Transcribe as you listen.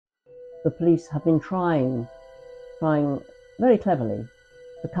the police have been trying very cleverly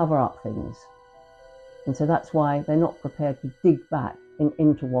to cover up things. And so that's why they're not prepared to dig back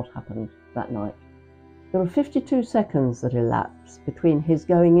into what happened that night. There are 52 seconds that elapse between his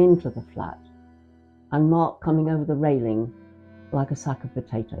going into the flat and Mark coming over the railing like a sack of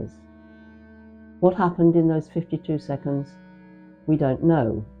potatoes. What happened in those 52 seconds, we don't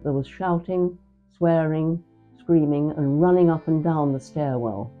know. There was shouting, swearing, screaming, and running up and down the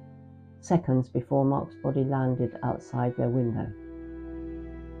stairwell, seconds before Mark's body landed outside their window.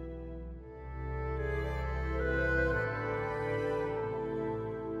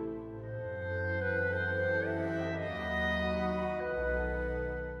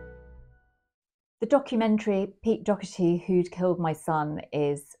 The documentary Pete Doherty, Who'd Killed My Son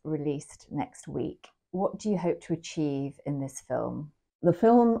is released next week. What do you hope to achieve in this film? The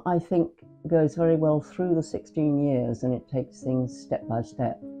film, I think, goes very well through the 16 years and it takes things step by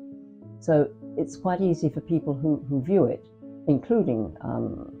step. So it's quite easy for people who view it, including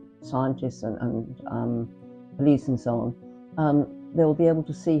scientists and police and so on, they'll be able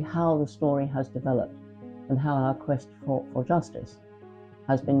to see how the story has developed and how our quest for justice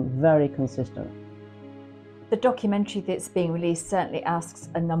has been very consistent. The documentary that's being released certainly asks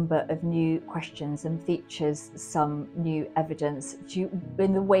a number of new questions and features some new evidence.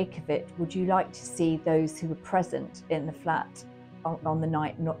 In the wake of it, would you like to see those who were present in the flat on the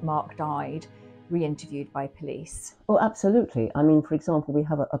night Mark died re-interviewed by police? Oh, absolutely. I mean, for example, we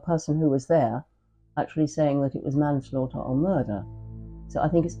have a person who was there actually saying that it was manslaughter or murder. So I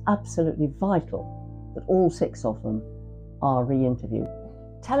think it's absolutely vital that all 6 of them are re-interviewed.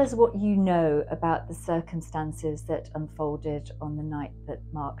 Tell us what you know about the circumstances that unfolded on the night that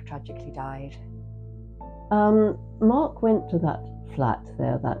Mark tragically died. Mark went to that flat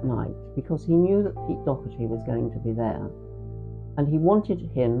there that night because he knew that Pete Doherty was going to be there, and he wanted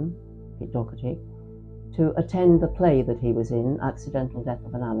him, Pete Doherty, to attend the play that he was in, Accidental Death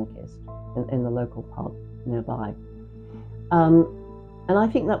of an Anarchist, in the local pub nearby. And I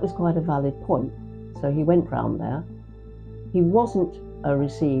think that was quite a valid point. So he went round there. He wasn't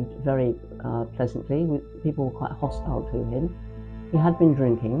received very pleasantly. People were quite hostile to him. He had been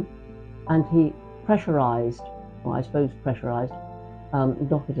drinking, and he pressurised, or I suppose pressurised,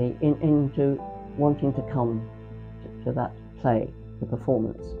 Doherty into wanting to come to that play, the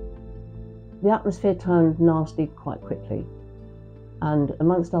performance. The atmosphere turned nasty quite quickly, and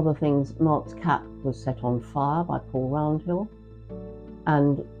amongst other things, Mark's cap was set on fire by Paul Roundhill,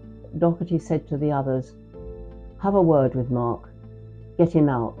 and Doherty said to the others, "Have a word with Mark. Get him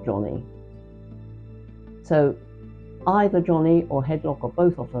out, Johnny." So either Johnny or Headlock, or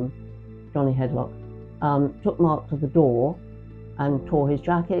both of them, Johnny Headlock, took Mark to the door and tore his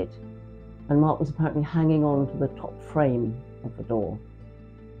jacket, and Mark was apparently hanging on to the top frame of the door.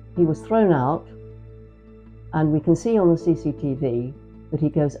 He was thrown out, and we can see on the CCTV that he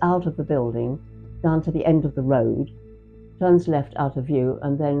goes out of the building, down to the end of the road, turns left out of view,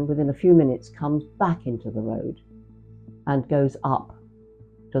 and then within a few minutes comes back into the road and goes up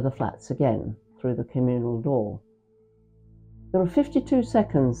to the flats again through the communal door. There are 52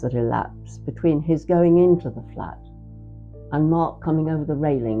 seconds that elapse between his going into the flat and Mark coming over the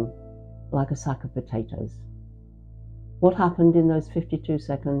railing like a sack of potatoes. What happened in those 52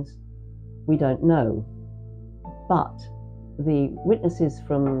 seconds, we don't know. But the witnesses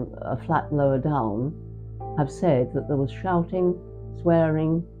from a flat lower down have said that there was shouting,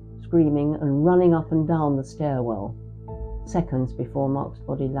 swearing, screaming, and running up and down the stairwell, seconds before Mark's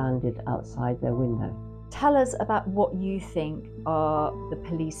body landed outside their window. Tell us about what you think are the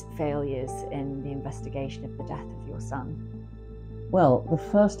police failures in the investigation of the death of your son. Well, the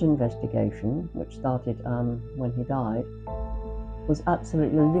first investigation, which started when he died, was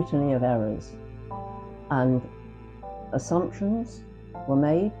absolutely a litany of errors, and assumptions were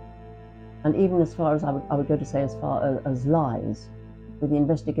made, and even as far as I would go to say as far as lies, with the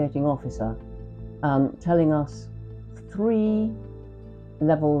investigating officer telling us 3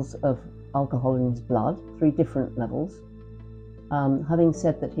 levels of alcohol in his blood, 3 different levels, having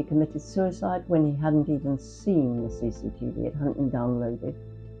said that he committed suicide when he hadn't even seen the CCTV, it hadn't been downloaded,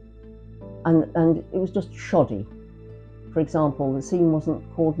 and it was just shoddy. For example, the scene wasn't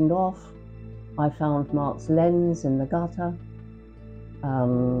cordoned off. I found Mark's lens in the gutter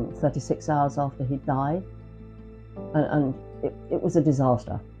 36 hours after he died, and it was a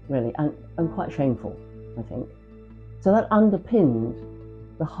disaster, really, and quite shameful, I think. So that underpinned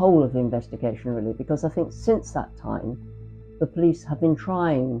the whole of the investigation, really, because I think since that time, the police have been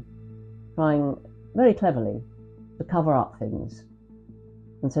trying very cleverly to cover up things.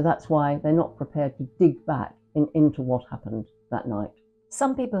 And so that's why they're not prepared to dig back into what happened that night.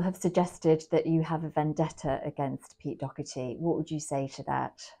 Some people have suggested that you have a vendetta against Pete Doherty. What would you say to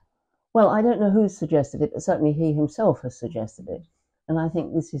that? Well, I don't know who suggested it, but certainly he himself has suggested it. And I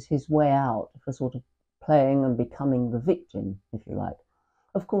think this is his way out for sort of playing and becoming the victim, if you like.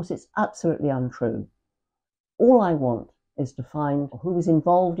 Of course, it's absolutely untrue. All I want is to find who was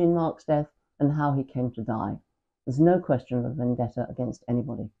involved in Mark's death and how he came to die. There's no question of a vendetta against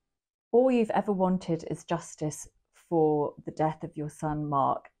anybody. All you've ever wanted is justice for the death of your son,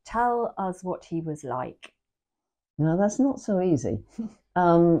 Mark. Tell us what he was like. Now, that's not so easy.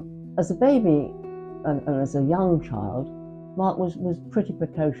 As a baby and as a young child, Mark was pretty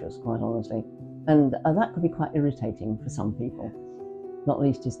precocious, quite honestly. And that could be quite irritating for some people, not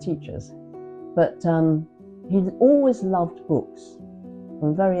least his teachers. But he'd always loved books. From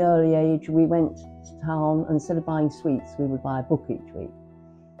a very early age, we went to town, and instead of buying sweets, we would buy a book each week.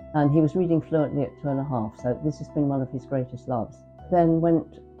 And he was reading fluently at 2.5, so this has been one of his greatest loves. Then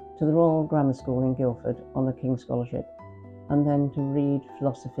went to the Royal Grammar School in Guildford on a King's Scholarship, and then to read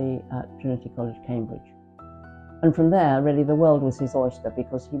philosophy at Trinity College, Cambridge. And from there, really, the world was his oyster,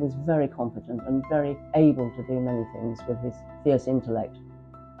 because he was very competent and very able to do many things with his fierce intellect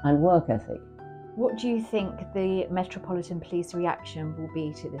and work ethic. What do you think the Metropolitan Police reaction will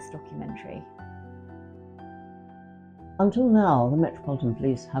be to this documentary? Until now, the Metropolitan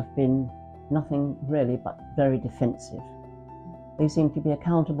Police have been nothing really but very defensive. They seem to be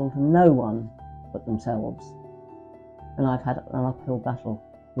accountable to no one but themselves. And I've had an uphill battle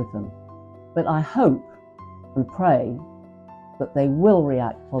with them. But I hope and pray that they will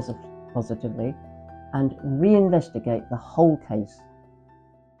react positively and reinvestigate the whole case.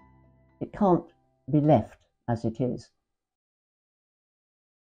 It can't be left as it is.